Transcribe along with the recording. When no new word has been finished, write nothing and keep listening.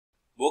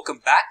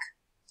Welcome back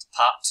to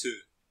part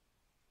 2.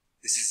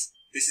 This is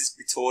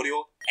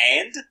Vittorio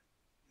and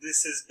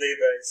this is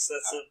BRX.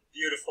 That's a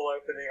beautiful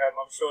opening. I'm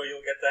sure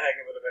you'll get the hang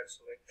of it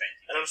eventually. Thank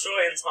you. And I'm sure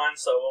in time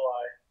so will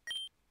I.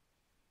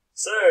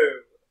 So,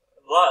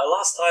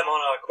 last time on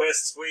our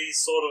quests, we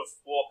sort of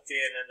walked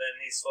in and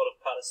then he sort of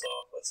pat us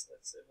off. It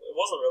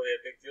wasn't really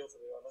a big deal,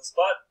 to be honest,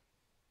 but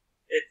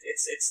it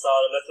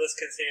started. Let's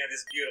continue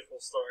this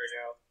beautiful story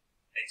now.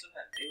 Are you talking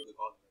about me or the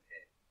guy with the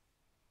hair?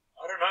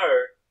 I don't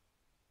know.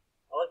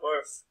 I like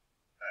both.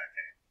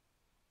 Okay.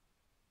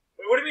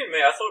 Wait, what do you mean,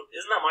 mate? I thought,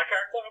 isn't that my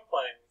character I'm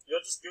playing? You're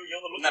the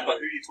looking No,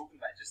 but one. who are you talking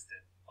about just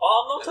then? Oh,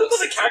 I'm not talking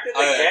about the character in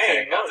the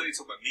game. Okay. I thought you were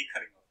talking about me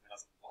cutting off. And I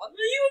was like, what?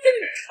 No, you were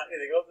getting cut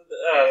anything off.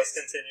 Let's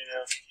continue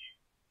now.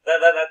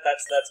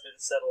 That's been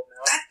settled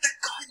now. That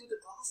guy with the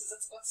glasses,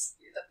 that's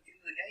at the beginning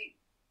of the game.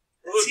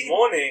 Good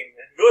morning.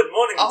 Good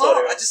morning,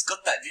 Vittorio. I just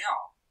got that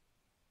now.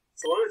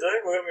 So what are we doing?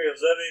 We're going to be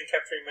observing and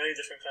capturing many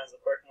different kinds of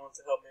Pokemon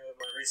to help me with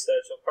my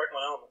research on Pokemon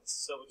elements.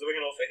 So we're doing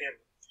it all for him.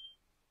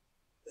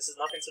 This has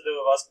nothing to do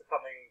with us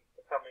becoming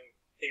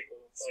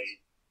people. See,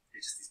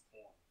 you're just this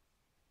porn.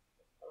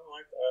 I don't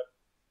like that.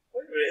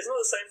 Wait a minute, isn't it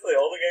the same for the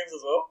older games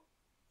as well?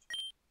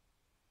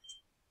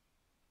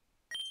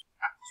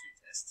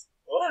 Aptitude test.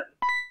 What?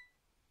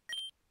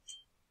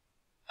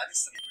 I didn't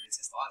study for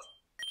test either.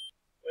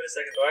 Wait a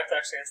second, do I have to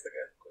actually answer the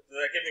game? Does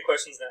that give me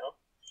questions now?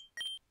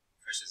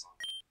 Pressure's on.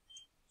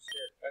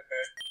 Shit,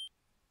 okay.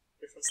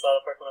 Different style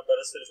of Pokemon are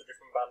better suited for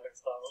different battling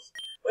styles.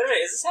 Wait a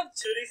minute, is this have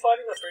 2D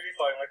fighting or 3D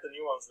fighting like the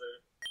new ones do?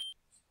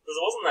 Because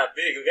it wasn't that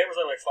big. The game was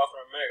only like 500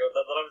 meg.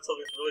 That either tells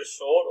me it's really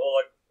short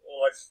or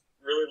like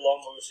really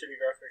long with shitty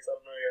graphics. I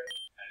don't know yet.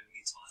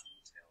 Only time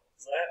will tell.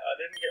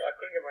 I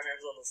couldn't get my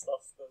hands on the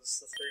stuff because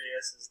the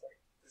 3DS is like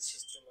it's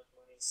just too much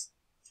money.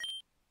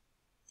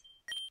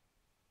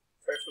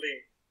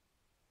 Hopefully,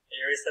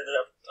 you already set it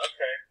up.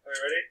 Okay, are we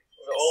ready?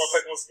 All our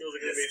Pokemon skills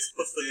are going to be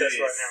put to the test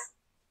right now.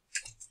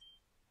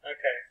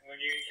 Okay, when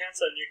you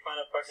encounter a new kind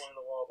of Pokemon in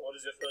the wild, what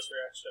is your first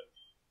reaction?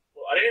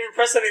 Well, I didn't even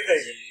press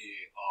anything!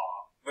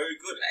 Yeah, very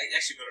good. I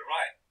actually got it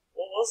right.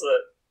 What was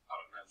it? I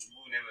don't know.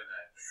 We'll never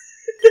know.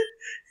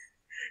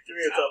 Give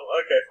me a thumb.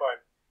 Okay,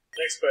 fine.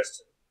 Next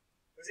question.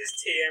 Which is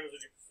TMs would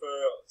you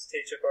prefer to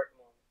teach your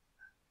Pokemon?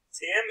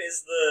 TM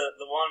is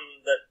the one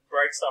that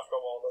breaks after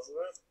a while, doesn't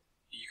it?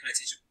 You can only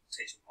teach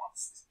it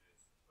once. This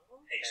move.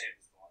 Okay. HM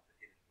is the one that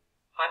hit it.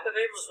 Hyper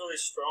Beam was really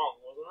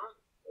strong, wasn't it?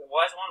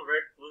 Why is one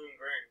red, blue, and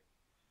green?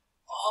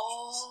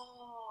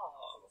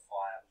 Oh, the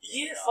fire.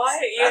 Yeah, Grass.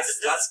 fire. Yeah,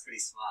 That's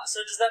pretty smart.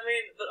 So does that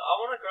mean that I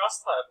want a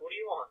grass type? What do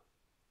you want?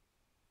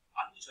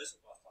 I'm the choice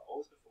of grass. I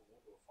always go for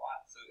water or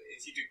fire. So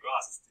if you do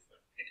grass, it's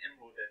different. In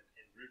Emerald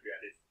and Ruby, I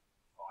did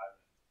fire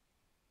and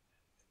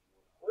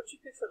water. What did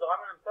you pick for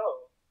Diamond and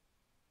Pearl?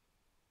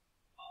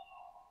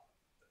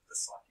 The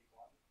psychic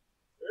one.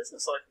 There is a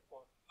psychic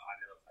one.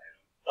 I never played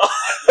them.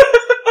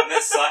 I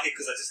meant psychic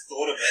because I just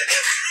thought of it.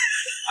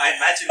 I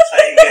imagined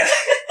playing it.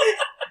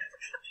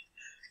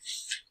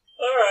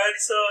 Alright,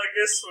 so I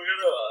guess we're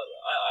gonna.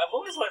 I've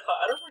always liked.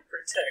 I don't like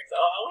Protect.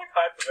 I like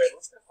Hyper Beam.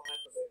 Let's go for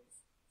Hyper Beam.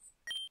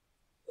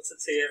 What's a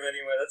TM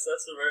anyway? That's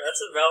a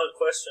valid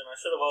question. I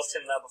should have asked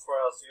him that before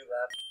I asked you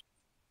that.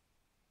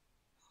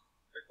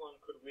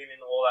 Pokemon could win in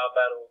all-out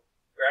battle.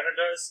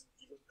 Granados,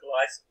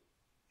 Glyce.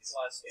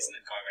 Isn't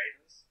it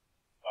Gyarados?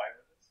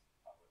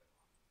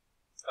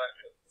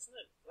 Isn't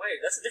it? Wait,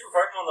 that's a different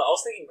Pokemon. I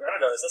was thinking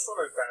Granados. That's not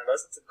a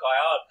Granados. It's a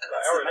Gyarados.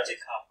 That's the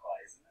Magikarp guy,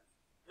 isn't it?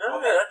 No,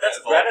 Well, that's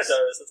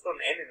Granados. That's got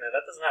an N in there.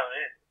 That doesn't have an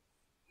N.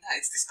 No,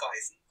 it's this guy,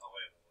 isn't it? Oh,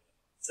 whatever.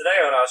 Today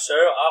on our show,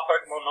 our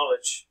Pokemon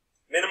knowledge.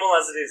 Minimal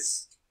as it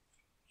is.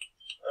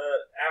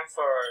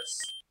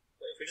 Ampharos.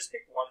 If we just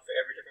pick one for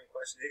every different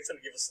question, do you think it's going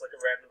to give us like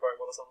a random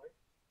Pokemon or something?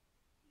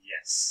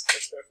 Yes.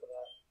 Let's go for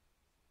that.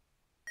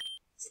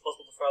 Is it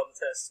possible to fail the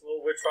test? Well,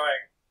 we're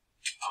trying.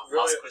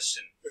 Last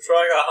question. We're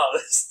trying our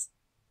hardest.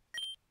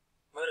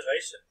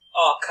 Motivation.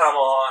 Oh, come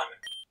on.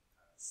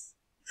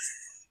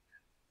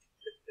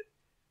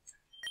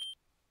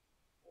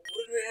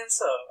 What did we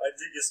answer? I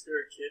dig your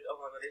spirit, kid. Oh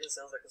my god, it even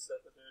sounds like a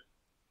surfer dude.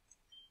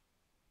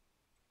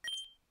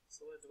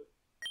 So what do we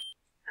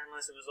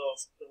analyze the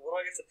results? But what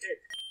do I get to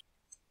pick?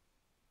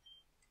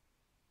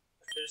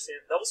 I finished the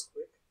end. That was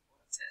quick.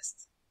 What a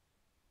test.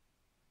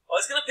 Oh,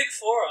 it's gonna pick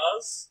for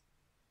us.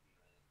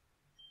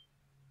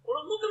 Well,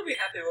 I'm not gonna be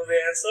happy with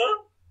the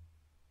answer.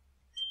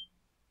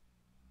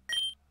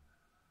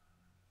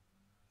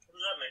 What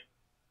does that mean?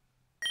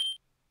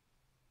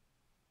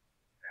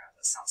 Yeah,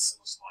 that sounds so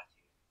much like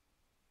you.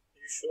 Are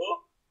you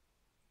sure?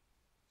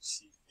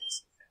 She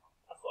forced me down.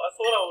 I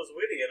thought I was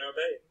witty and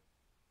obeyed.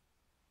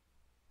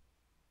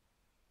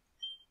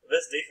 The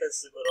best defense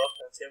is a good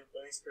offense. You have a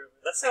burning spirit.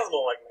 That sounds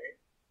more like me.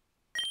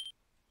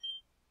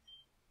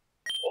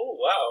 Oh,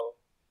 wow.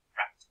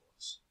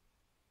 Raptors.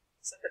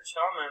 It's like a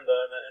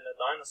Charmander and a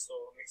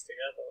dinosaur mixed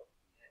together.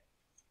 Yeah.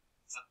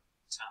 It's like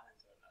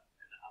Charmander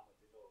and an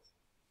armadillo.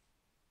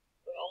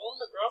 But I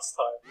want the grass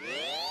type.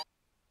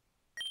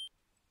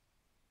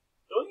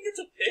 Don't you get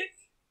to pick?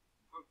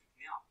 You won't pick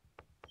me up.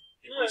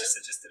 You Yeah. just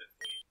suggested it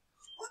for you.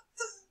 What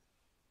the?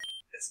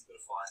 It's a bit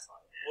of fire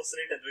type. What's the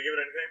nickname? Do we give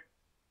it a nickname?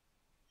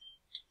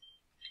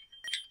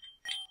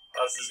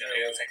 Oh, this is Okay,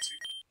 it'll take 2.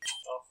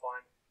 Oh,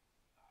 fine.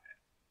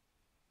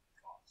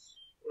 Gosh.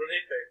 What did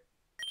he pick?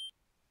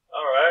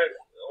 Alright.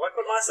 Why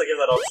couldn't I give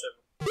that option?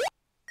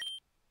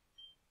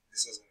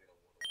 This wasn't gonna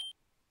water one.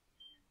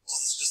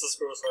 Just the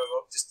screw us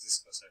over. Just this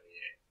goes over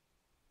here.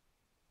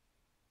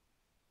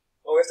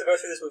 Oh, we have to go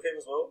through this with him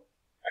as well?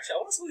 Actually,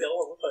 I want to see what the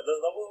other one looks like. The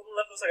one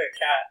left looks like a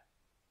cat.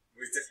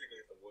 We're definitely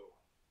gonna get the water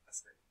one.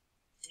 That's the thing.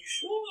 You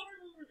sure? I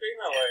don't remember it being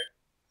that way.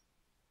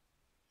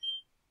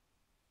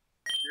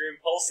 You're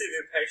impulsive,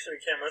 impatient,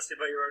 and care mostly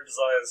about your own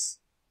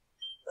desires.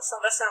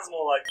 That sounds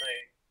more like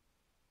me.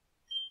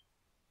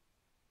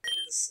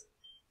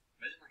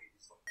 Imagine like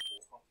it's like a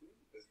fourth one food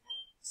because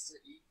it's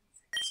so easy.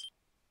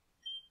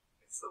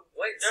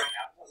 Wait,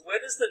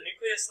 where does the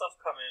nuclear stuff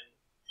come in?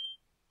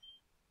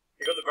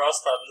 You got the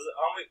grass type.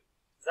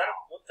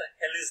 What the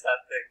hell is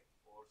that thing?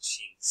 Or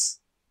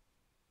cheese.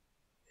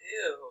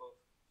 Ew.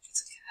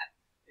 It's a cat.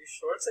 You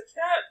sure it's a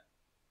cat?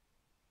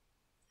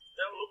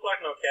 Don't look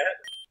like no cat.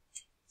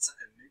 It's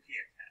like a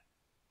nuclear cat.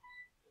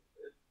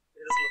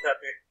 It doesn't look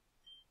happy.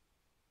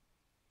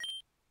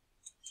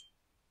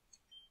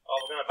 Oh,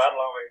 we're gonna battle,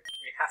 aren't we?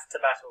 We have to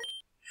battle.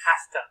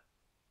 Have to.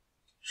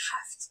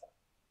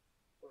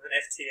 With an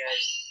FTA.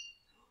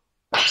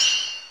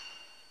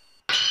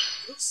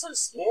 It looks so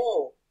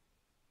small.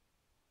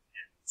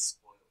 And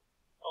spoiled.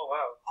 Oh,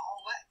 wow.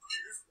 Oh, what?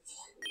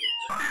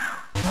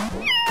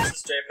 This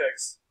is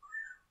JPEGs.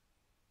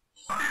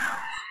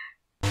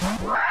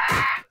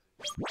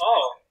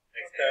 Oh,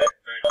 okay.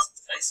 Very nice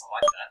interface. I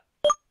like that.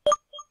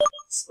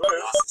 Smooth.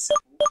 Nice and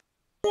simple.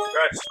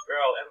 Scratch,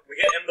 girl. We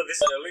get Ember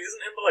this early.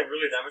 Isn't Ember like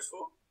really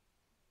damageful?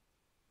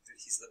 Dude,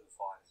 he's level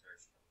 5 is very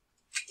strong.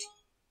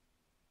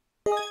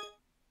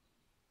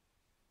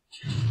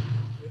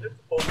 We did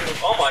the ball.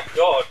 Oh my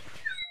god.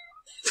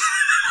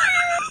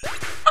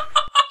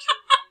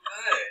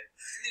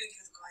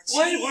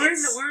 Wait, we're in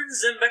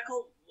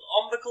Zembeckle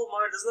Ombical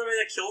mode. Doesn't that mean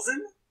that kills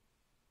him?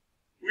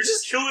 We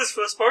just killed his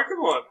first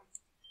Pokemon.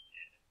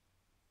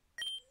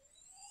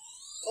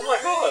 Oh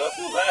my god, I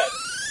feel bad.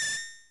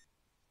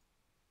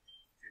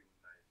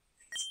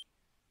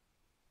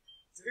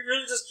 Did we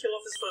really just kill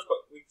off his first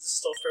Pokemon? We just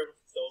stopped throwing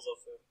spells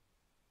off him.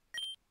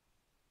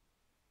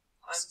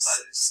 I'm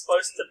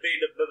supposed to be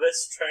the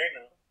best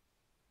trainer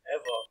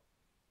ever.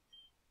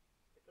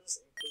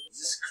 You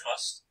just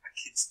crushed a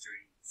kid's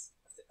dreams.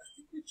 I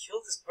think we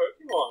killed this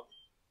Pokemon.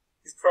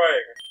 He's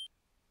crying.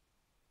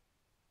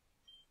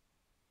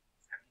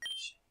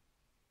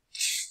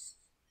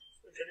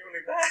 I'm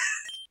genuinely bad.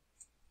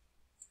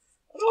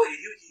 Oh, you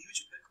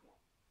huge your Pokemon.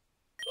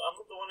 I'm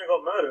not the one who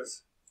got murdered.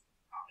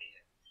 Oh,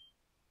 yeah.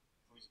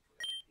 Who's put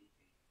that in PP?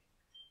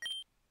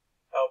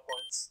 Power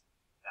points.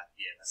 That's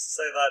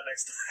Say that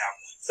next time. power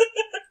points.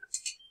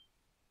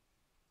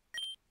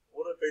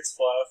 Water beats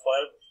fire.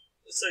 Fire.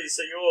 So it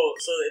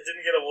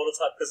didn't get a water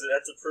type because it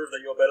had to prove that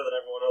you're better than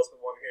everyone else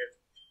with one hit.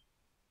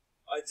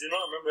 I do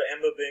not remember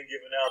Ember being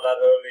given out that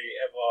early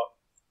ever.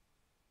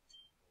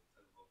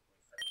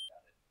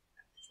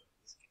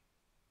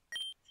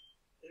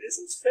 It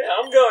isn't fair.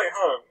 I'm going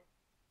home.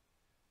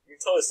 You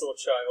can tell he's still a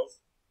child.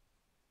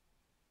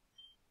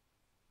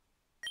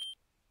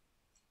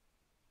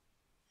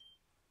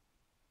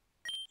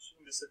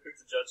 Shouldn't be so quick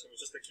to judge him.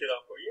 He's just a kid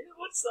up. Yeah,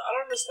 I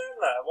don't understand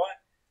that.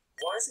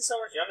 Why is he so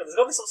much younger? There's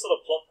got to be some sort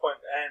of plot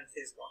point, and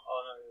he's gone.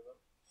 Oh no, he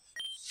isn't.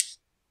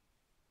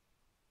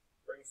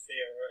 Bring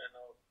fear and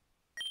I'll.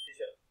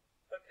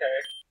 Okay.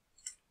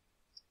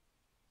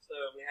 So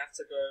we have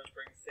to go and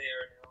bring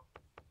Thea now.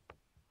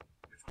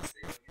 Which one's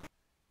Theo again?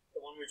 The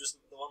one whose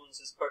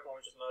Pokemon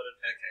we just murdered.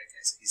 Okay,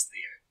 so he's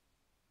Theo.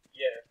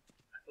 Yeah.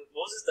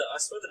 What was his I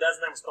swear the dad's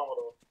name was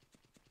Commodore.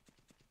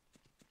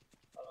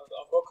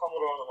 I've got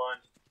Commodore on the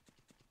mind.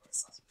 Oh, it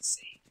starts with a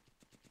C.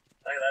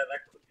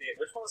 That could be it.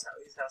 Which one was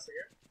his house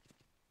again?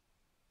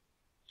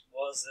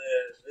 Was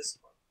this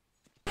one?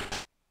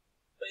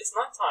 But it's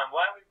nighttime.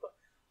 Why are we?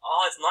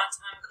 Oh, it's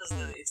nighttime because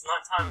it's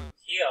nighttime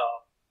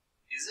here.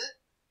 Is it?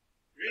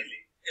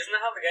 Really? Isn't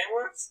that how the game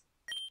works?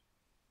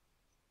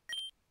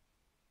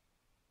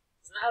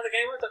 Isn't that how the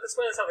game works? I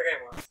swear that's how the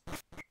game works.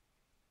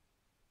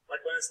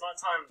 Like when it's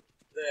nighttime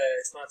there,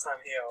 it's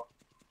nighttime here.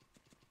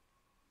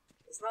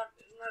 Isn't that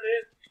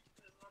it?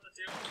 Isn't that the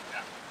deal?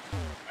 Yeah.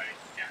 I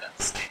yeah,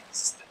 that's the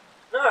system.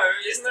 No,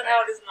 isn't that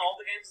how it is in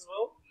all the games as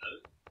well?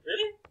 No.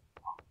 Really?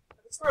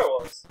 I swear it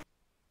was.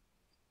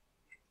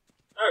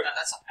 No.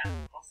 That's not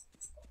Animal Crossing.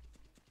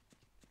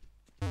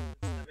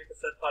 They make a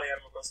third-party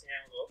Animal Crossing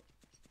game as well.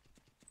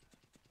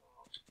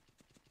 Oh,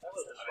 that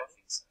was I don't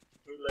think so.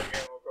 Bootleg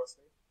Animal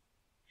Crossing.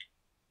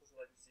 Was it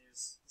like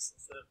use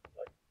instead of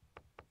like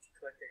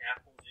collecting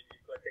apples, you'd be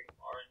collecting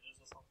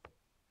oranges or something?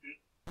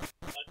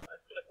 I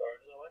collect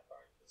oranges. I like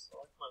oranges.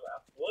 I like my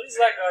apple. What is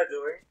that guy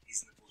doing?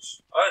 He's in the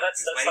bush. Oh,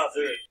 that's our waiting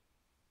dude.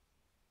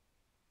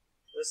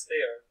 Where's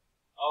Theo?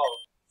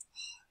 Oh.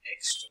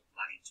 Extra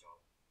bloody job.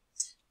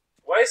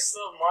 Waste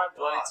of my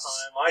bloody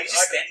time. He's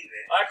just standing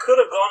there. I could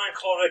have gone and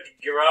called a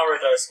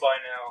Gyarados by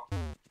now.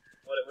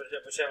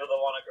 Whichever the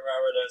one at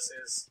Gyarados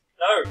is.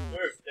 No!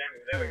 Move! Damn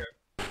you, there we go.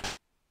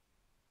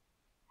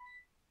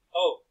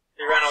 Oh,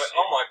 he ran away.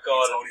 Oh my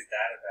god. He told his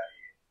dad about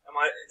you.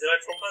 Did I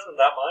traumatize him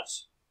that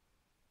much?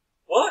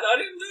 What? I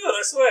didn't do it,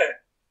 I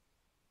swear.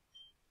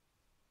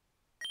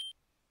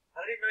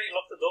 How did he know you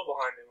locked the door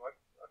behind him? I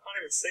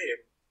can't even see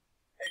him.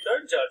 Hey,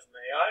 don't judge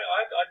me.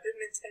 I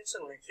didn't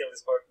intentionally kill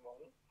his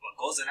Pokemon. What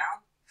goes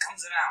around,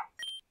 comes around.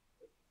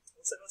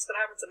 What's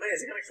gonna happen to me?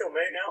 Is he gonna kill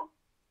me now?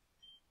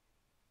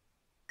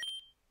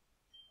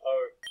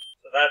 Oh,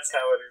 so that's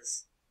how it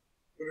is.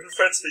 We've been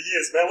friends for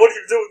years, man. What are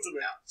you doing to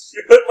me?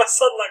 You hurt my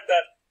son like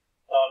that.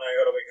 Oh no, you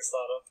gotta wake a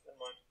starter. Never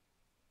mind.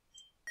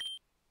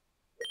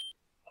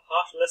 A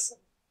harsh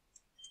lesson.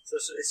 So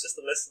it's just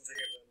a lesson to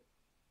him, then.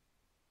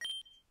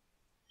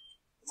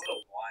 What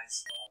a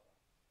wise father.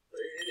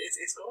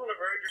 It's gone in a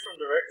very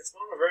different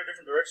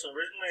direction.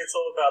 Originally, it's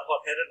all about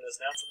hot-headedness.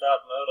 Now it's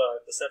about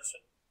murder and deception.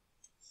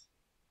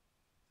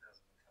 That was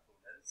a couple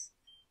of letters.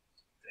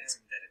 That's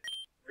embedded.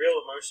 Real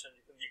emotion.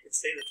 You can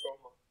see the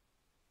trauma.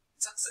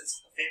 It's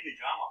a family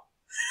drama.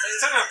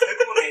 It's talking about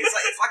Pokemon.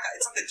 It's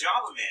like a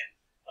drama, man.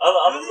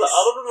 Other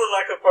than the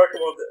lack of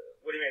Pokemon,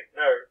 what do you mean?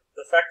 No,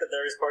 the fact that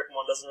there is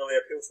Pokemon doesn't really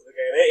appeal to the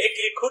game.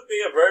 It could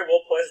be a very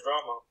well placed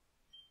drama.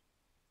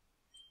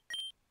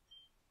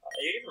 Are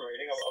you even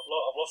reading?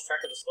 I've lost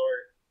track of the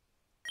story.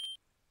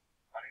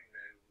 I don't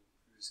know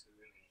who's who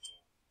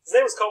anymore. His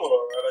name was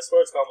Commodore, right? I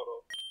swear it's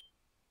Commodore.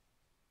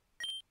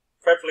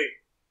 Fred Flea.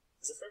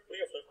 Is it Fred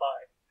Flea or Fred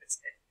Fly? It's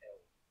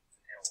FL.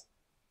 It's an L.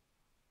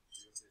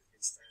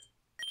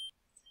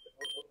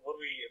 What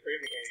are we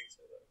abbreviating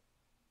to, though?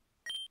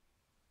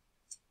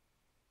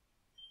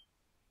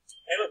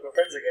 Hey, look, we're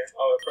friends again.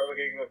 Oh, we're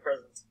getting him a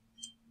present.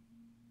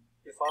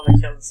 Your father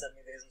Kellen sent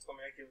me these and told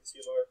me I give it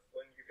to you, Lord,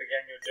 when you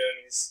began your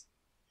journeys.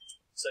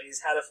 So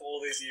he's had it for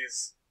all these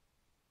years.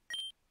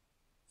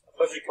 A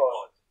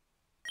Pokepod.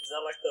 Is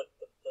that like the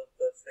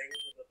thing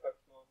with the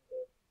Pokemon,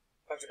 the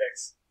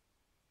Pokedex?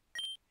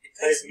 It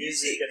plays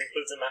music and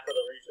includes a map of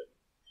the region.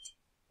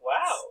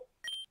 Wow.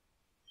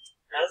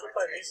 How does it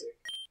play music?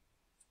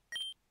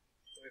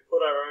 Do we put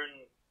our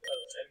own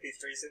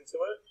MP3s into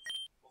it?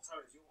 What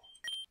color is your one?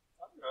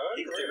 I don't know.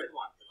 He got the red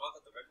one. The guy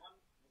got the red one?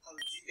 What color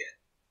did you get?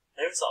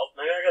 Maybe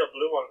I got a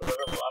blue one because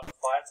I have a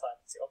fire type.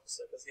 It's the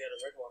opposite because he had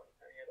a red one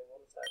and he had a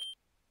water type.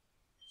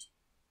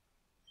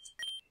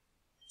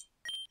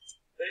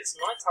 But it's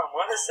nighttime.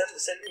 Why are they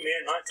sending me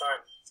at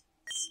nighttime?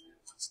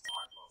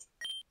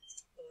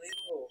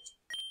 Unbelievable.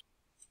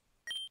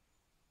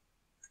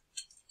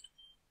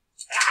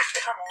 Ah,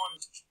 come on.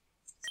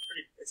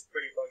 It's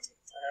pretty buggy.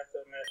 I have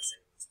to admit.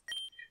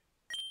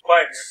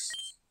 Quiet here.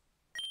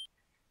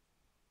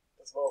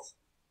 That's both.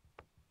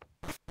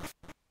 Is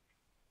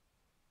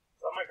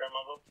that my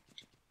grandmother?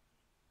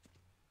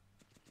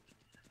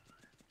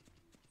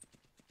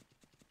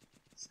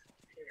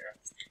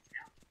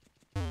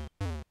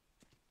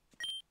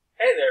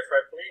 Hey there,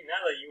 Fred Flea.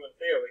 Now that you and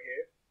Theo are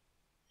here.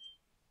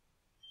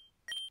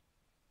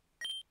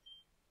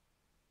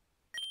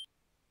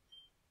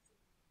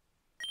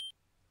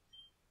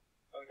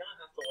 Are we gonna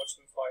have to watch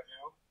them fight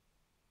now?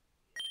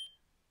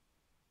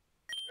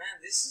 Man,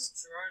 this has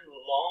drawn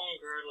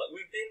longer. Like,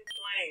 we've been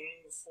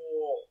playing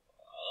for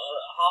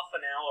half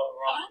an hour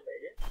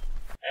roughly,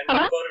 and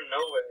we've gotten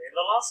nowhere. In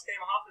the last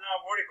game, half an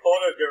hour, I've already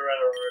caught a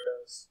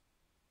Gyarados.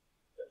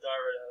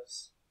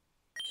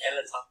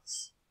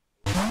 Eletux.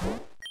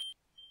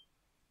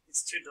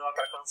 It's too dark,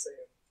 I can't see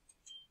him.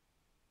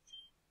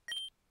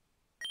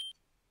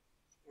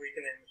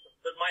 Weaken him.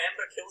 But my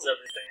Ember kills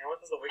everything. How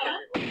much does the weaken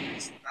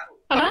anybody?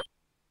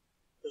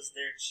 Because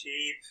they're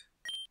cheap.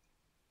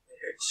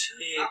 They're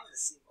cheap. I'm gonna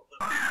see a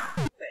little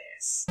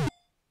fast.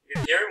 You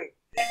can hear him.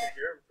 Pretty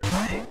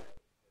big.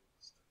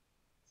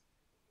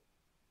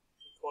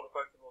 He caught a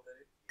Pokeball,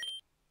 did he?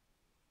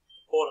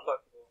 Caught a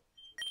Pokeball.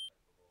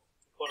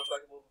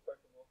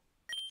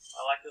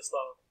 I like your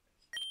style.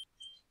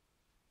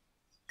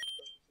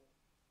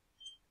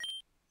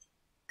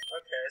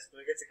 Okay, so do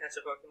we get to catch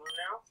a Pokemon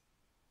now?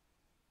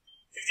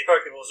 50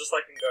 Pokeballs, just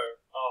like in Go.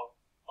 Oh,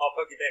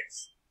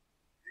 Pokedex.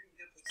 Didn't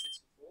you get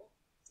Pokedex before?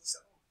 What's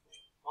that one for?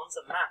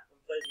 One's a map and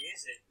plays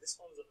music. This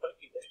one's a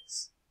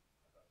Pokedex.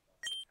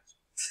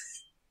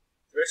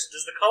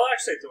 Does the colour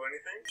actually do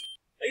anything?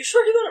 Are you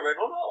sure you got a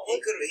red one? Oh, he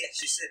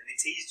actually said, and he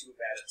teased you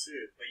about it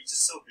too, but you're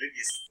just so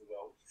oblivious to the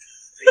world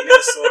that you never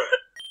saw it.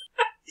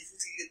 He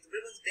thinks the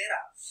red one's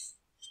better.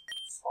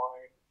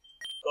 Fine.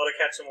 Gotta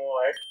catch them all,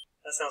 eh?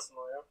 That sounds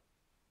familiar.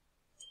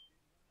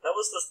 That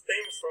was the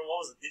theme from,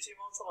 what was it,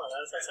 Digimon? Something like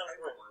that? Does that sound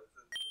familiar?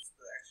 It's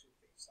the actual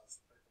theme song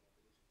for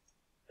Pokemon.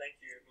 Thank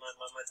you. My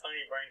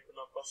tiny brain could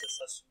not process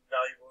such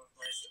valuable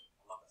information.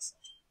 I love that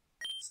song.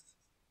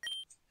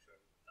 Sure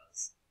it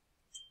does.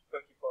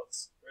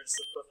 Pokepods.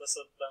 Registered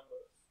Professor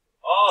Bambo.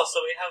 Oh,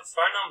 so we have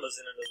phone numbers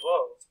in it as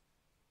well.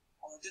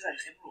 Oh, I did that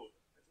in Emerald.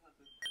 You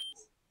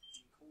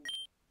can call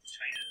the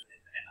trainer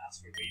and ask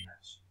for a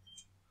rematch.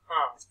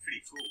 Huh. It's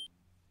pretty cool.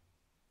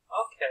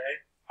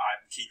 Okay.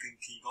 Alright, can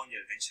you go on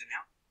your adventure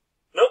now?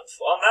 Nope.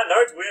 On that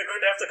note, we are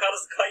going to have to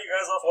cut you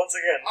guys off once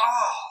again.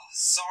 Oh,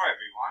 sorry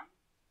everyone.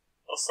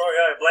 Oh, sorry,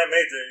 I blame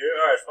me, do you?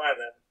 Alright, fine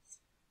then.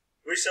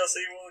 We shall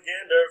see you all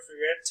again. Don't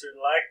forget to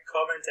like,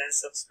 comment, and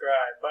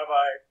subscribe. Bye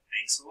bye.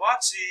 Thanks for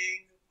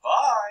watching.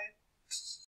 Bye.